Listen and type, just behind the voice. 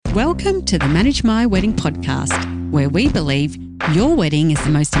Welcome to the Manage My Wedding podcast, where we believe your wedding is the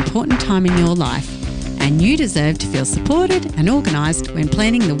most important time in your life and you deserve to feel supported and organised when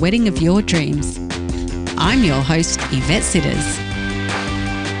planning the wedding of your dreams. I'm your host, Yvette Sitters.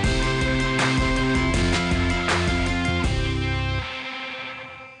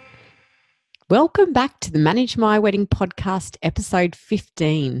 Welcome back to the Manage My Wedding podcast, episode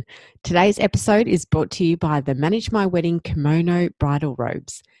 15. Today's episode is brought to you by the Manage My Wedding Kimono Bridal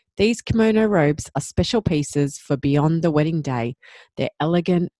Robes. These kimono robes are special pieces for beyond the wedding day. They're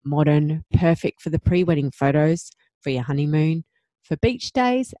elegant, modern, perfect for the pre-wedding photos, for your honeymoon, for beach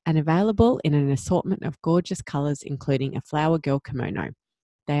days, and available in an assortment of gorgeous colours, including a flower girl kimono.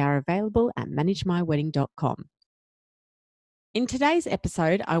 They are available at managemywedding.com. In today's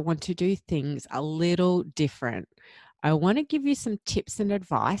episode, I want to do things a little different. I want to give you some tips and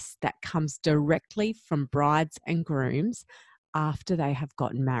advice that comes directly from brides and grooms after they have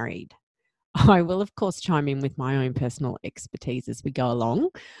gotten married. I will, of course, chime in with my own personal expertise as we go along,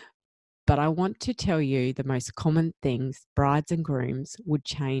 but I want to tell you the most common things brides and grooms would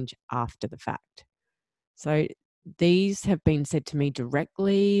change after the fact. So these have been said to me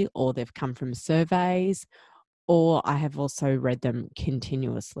directly, or they've come from surveys, or I have also read them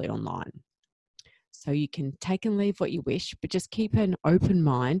continuously online. So you can take and leave what you wish, but just keep an open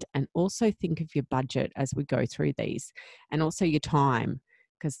mind and also think of your budget as we go through these, and also your time,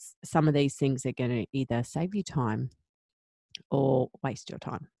 because some of these things are going to either save you time or waste your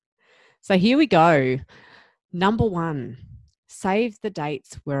time. So here we go. Number 1, save the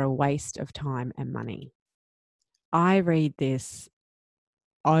dates were a waste of time and money. I read this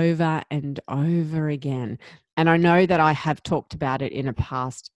over and over again. And I know that I have talked about it in a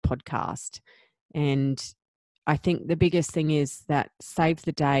past podcast. And I think the biggest thing is that save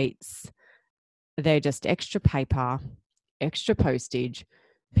the dates. They're just extra paper, extra postage.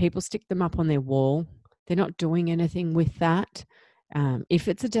 People stick them up on their wall. They're not doing anything with that. If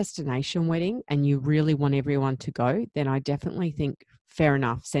it's a destination wedding and you really want everyone to go, then I definitely think fair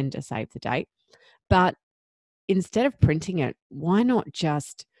enough, send a save the date. But instead of printing it, why not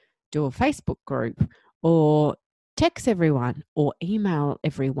just do a Facebook group or text everyone or email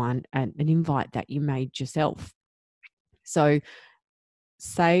everyone an invite that you made yourself? So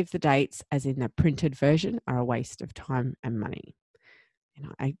save the dates, as in the printed version, are a waste of time and money.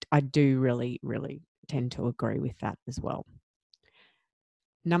 And I do really, really tend to agree with that as well.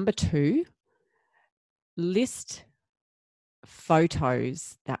 Number 2, list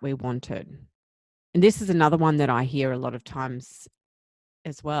photos that we wanted. And this is another one that I hear a lot of times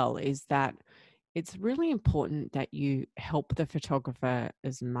as well, is that it's really important that you help the photographer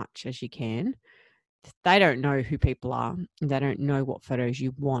as much as you can. They don't know who people are. They don't know what photos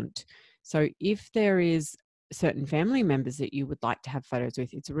you want. So if there is certain family members that you would like to have photos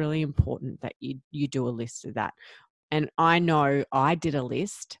with, it's really important that you do a list of that. And I know I did a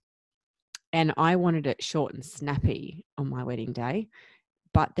list and I wanted it short and snappy on my wedding day.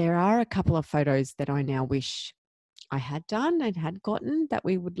 But there are a couple of photos that I now wish I had done and had gotten that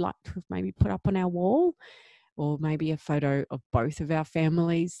we would like to have maybe put up on our wall, or maybe a photo of both of our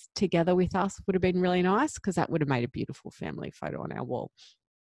families together with us would have been really nice, because that would have made a beautiful family photo on our wall.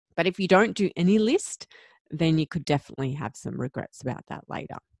 But if you don't do any list, then you could definitely have some regrets about that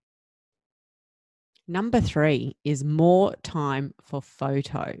later. Number 3 is more time for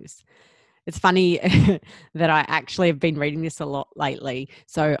photos. It's funny that I actually have been reading this a lot lately.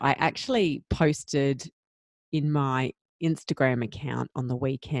 So I actually posted in my Instagram account on the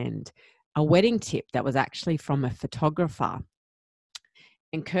weekend a wedding tip that was actually from a photographer.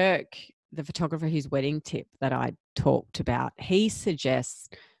 And Kirk, the photographer whose wedding tip that I talked about, he suggests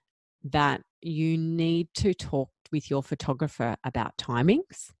that you need to talk with your photographer about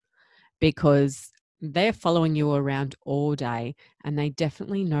timings, because they're following you around all day and they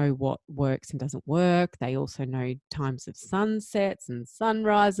definitely know what works and doesn't work. They also know times of sunsets and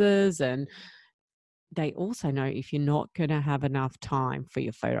sunrises, and they also know if you're not going to have enough time for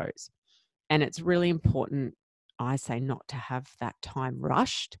your photos. And it's really important, I say, not to have that time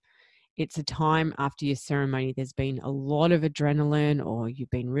rushed. It's a time after your ceremony, there's been a lot of adrenaline or you've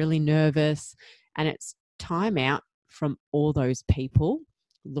been really nervous, and it's time out from all those people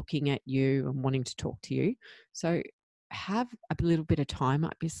looking at you and wanting to talk to you. So have a little bit of time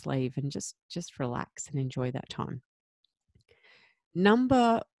up your sleeve and just relax and enjoy that time.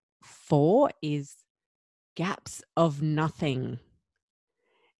 Number 4 is gaps of nothing.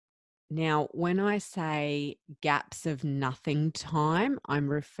 Now, when I say gaps of nothing time, I'm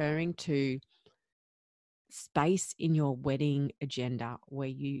referring to space in your wedding agenda where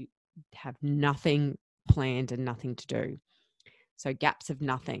you have nothing planned and nothing to do. So gaps of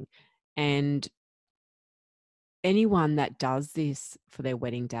nothing. And anyone that does this for their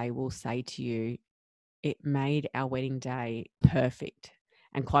wedding day will say to you, it made our wedding day perfect.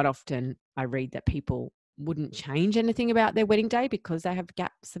 And quite often I read that people wouldn't change anything about their wedding day because they have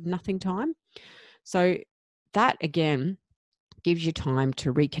gaps of nothing time. So that again gives you time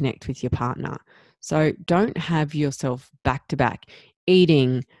to reconnect with your partner. So don't have yourself back to back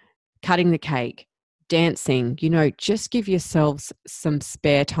eating, cutting the cake, dancing, just give yourselves some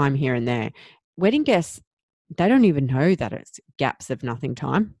spare time here and there. Wedding guests, they don't even know that it's gaps of nothing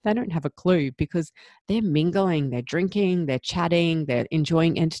time. They don't have a clue because they're mingling, they're drinking, they're chatting, they're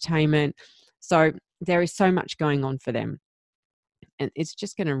enjoying entertainment. So there is so much going on for them. And it's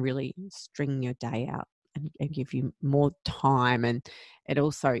just going to really string your day out and give you more time. And it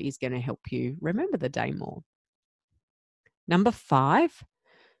also is going to help you remember the day more. Number 5,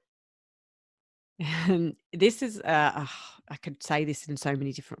 and this is, I could say this in so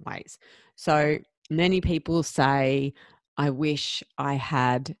many different ways. So many people say, I wish I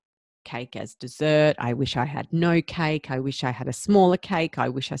had cake as dessert. I wish I had no cake. I wish I had a smaller cake. I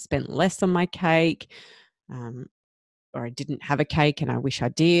wish I spent less on my cake. Or I didn't have a cake and I wish I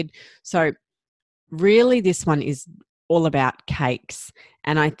did. So really this one is all about cakes.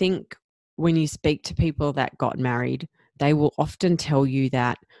 And I think when you speak to people that got married, they will often tell you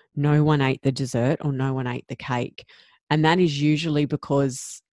that no one ate the dessert or no one ate the cake. And that is usually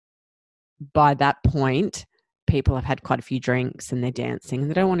because by that point, people have had quite a few drinks and they're dancing and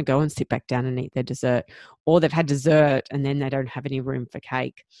they don't want to go and sit back down and eat their dessert, or they've had dessert and then they don't have any room for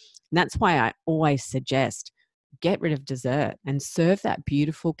cake. And that's why I always suggest get rid of dessert and serve that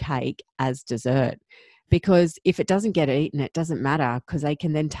beautiful cake as dessert. Because if it doesn't get eaten, it doesn't matter because they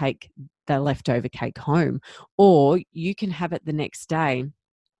can then take the leftover cake home, or you can have it the next day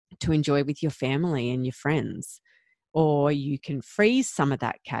to enjoy with your family and your friends, or you can freeze some of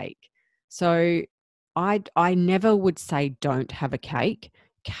that cake. So I never would say don't have a cake.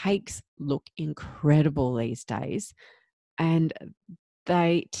 Cakes look incredible these days and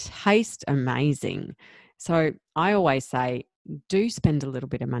they taste amazing. So I always say do spend a little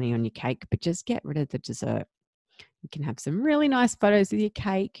bit of money on your cake, but just get rid of the dessert. You can have some really nice photos with your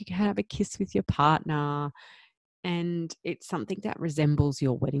cake. You can have a kiss with your partner, and it's something that resembles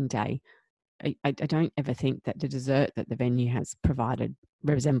your wedding day. I don't ever think that the dessert that the venue has provided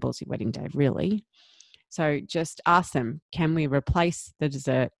resembles your wedding day, really. So just ask them, can we replace the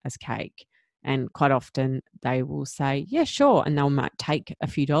dessert as cake? And quite often they will say, yeah, sure. And they might take a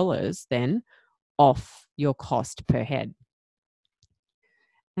few dollars then off your cost per head.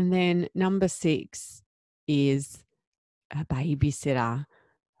 And then number 6 is a babysitter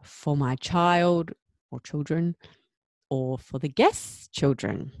for my child or children, or for the guests'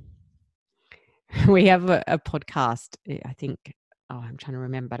 children. We have a podcast, I think, I'm trying to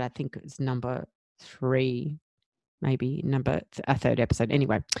remember, but I think it's number 3, maybe a third episode.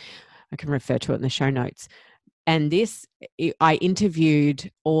 Anyway, I can refer to it in the show notes. And I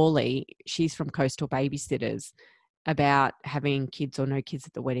interviewed Orly, she's from Coastal Babysitters, about having kids or no kids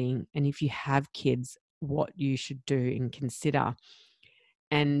at the wedding. And if you have kids, what you should do and consider.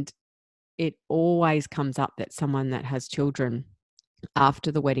 And it always comes up that someone that has children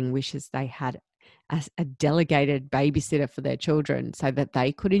after the wedding wishes they had a delegated babysitter for their children so that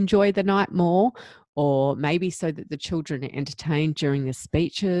they could enjoy the night more, or maybe so that the children are entertained during the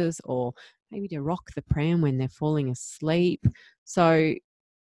speeches, or maybe to rock the pram when they're falling asleep. So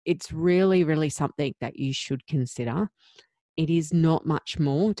it's really, really something that you should consider. It is not much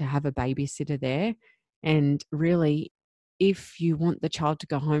more to have a babysitter there. And really, if you want the child to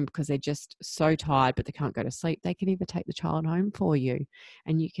go home because they're just so tired but they can't go to sleep, they can even take the child home for you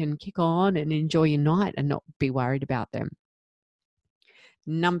and you can kick on and enjoy your night and not be worried about them.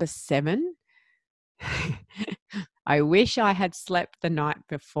 Number 7, I wish I had slept the night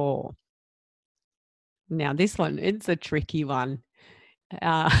before. Now this one, it's a tricky one.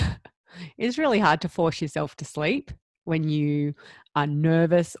 It's really hard to force yourself to sleep when you are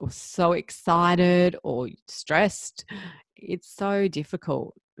nervous or so excited or stressed. It's so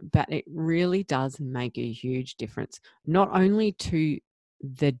difficult, but it really does make a huge difference, not only to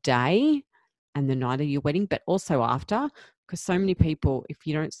the day and the night of your wedding, but also after, because so many people, if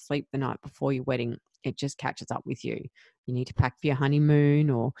you don't sleep the night before your wedding, it just catches up with you. You need to pack for your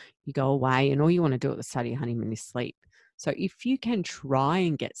honeymoon, or you go away and all you want to do at the start of your honeymoon is sleep. So if you can try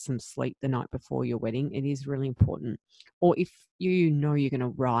and get some sleep the night before your wedding, it is really important. Or if you know you're going to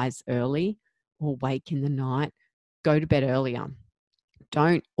rise early or wake in the night, go to bed earlier.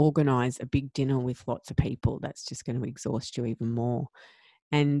 Don't organize a big dinner with lots of people. That's just going to exhaust you even more.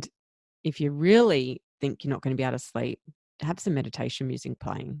 And if you really think you're not going to be able to sleep, have some meditation music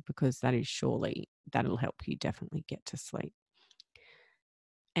playing, because that'll help you definitely get to sleep.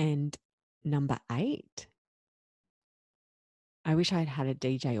 And number 8, I wish I'd had a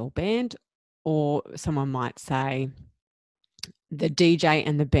DJ or band, or someone might say the DJ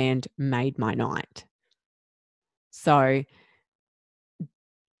and the band made my night. So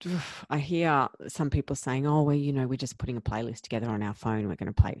I hear some people saying, oh, well, we're just putting a playlist together on our phone. We're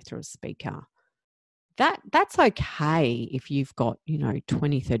going to play it through a speaker. That's okay if you've got,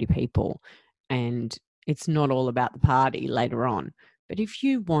 20, 30 people and it's not all about the party later on. But if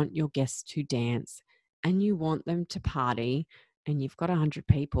you want your guests to dance and you want them to party and you've got 100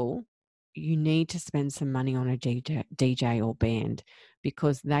 people, you need to spend some money on a DJ or band,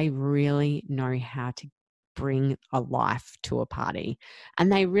 because they really know how to bring a life to a party, and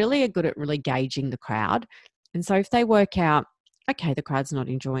they really are good at really gauging the crowd. And so if they work out, okay, the crowd's not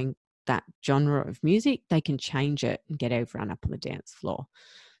enjoying that genre of music, they can change it and get everyone up on the dance floor.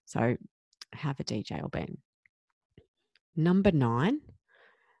 So have a DJ or band. Number 9,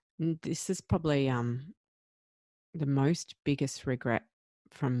 this is probably the biggest regret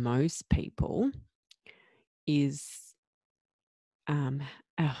from most people is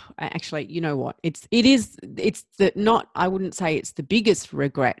actually, you know what? I wouldn't say it's the biggest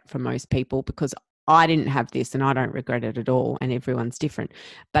regret for most people, because I didn't have this and I don't regret it at all, and everyone's different.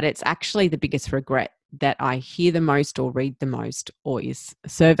 But it's actually the biggest regret that I hear the most or read the most or is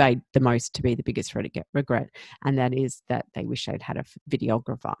surveyed the most to be the biggest regret. And that is that they wish they'd had a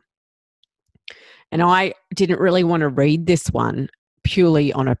videographer. And I didn't really want to read this one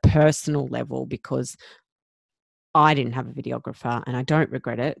purely on a personal level, because I didn't have a videographer, and I don't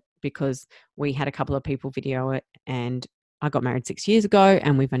regret it, because we had a couple of people video it, and I got married 6 years ago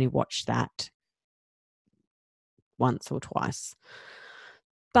and we've only watched that once or twice.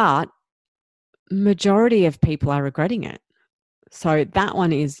 But majority of people are regretting it. So that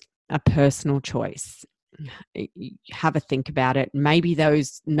one is a personal choice. Have a think about it. Maybe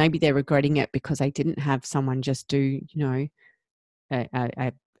they're regretting it because they didn't have someone just do,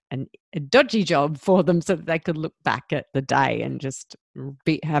 a dodgy job for them, so that they could look back at the day and just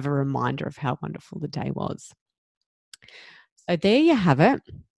have a reminder of how wonderful the day was. So there you have it.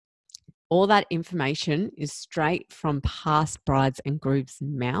 All that information is straight from past brides and grooms'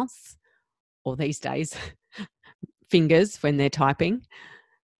 mouths, or these days, fingers when they're typing.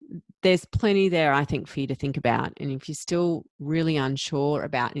 There's plenty there, I think, for you to think about. And if you're still really unsure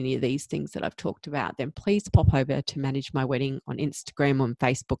about any of these things that I've talked about, then please pop over to Manage My Wedding on Instagram, on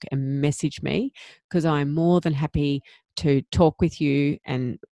Facebook, and message me, because I'm more than happy to talk with you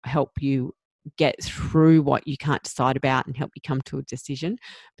and help you get through what you can't decide about and help you come to a decision.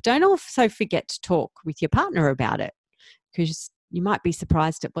 But don't also forget to talk with your partner about it, because you might be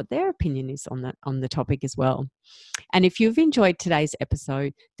surprised at what their opinion is on the topic as well. And if you've enjoyed today's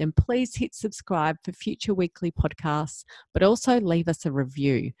episode, then please hit subscribe for future weekly podcasts, but also leave us a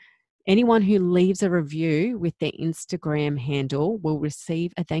review. Anyone who leaves a review with their Instagram handle will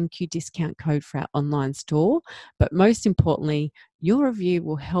receive a thank you discount code for our online store. But most importantly, your review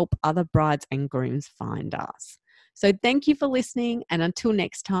will help other brides and grooms find us. So thank you for listening, and until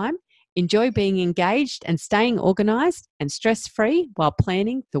next time, enjoy being engaged and staying organised and stress-free while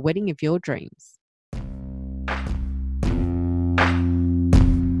planning the wedding of your dreams.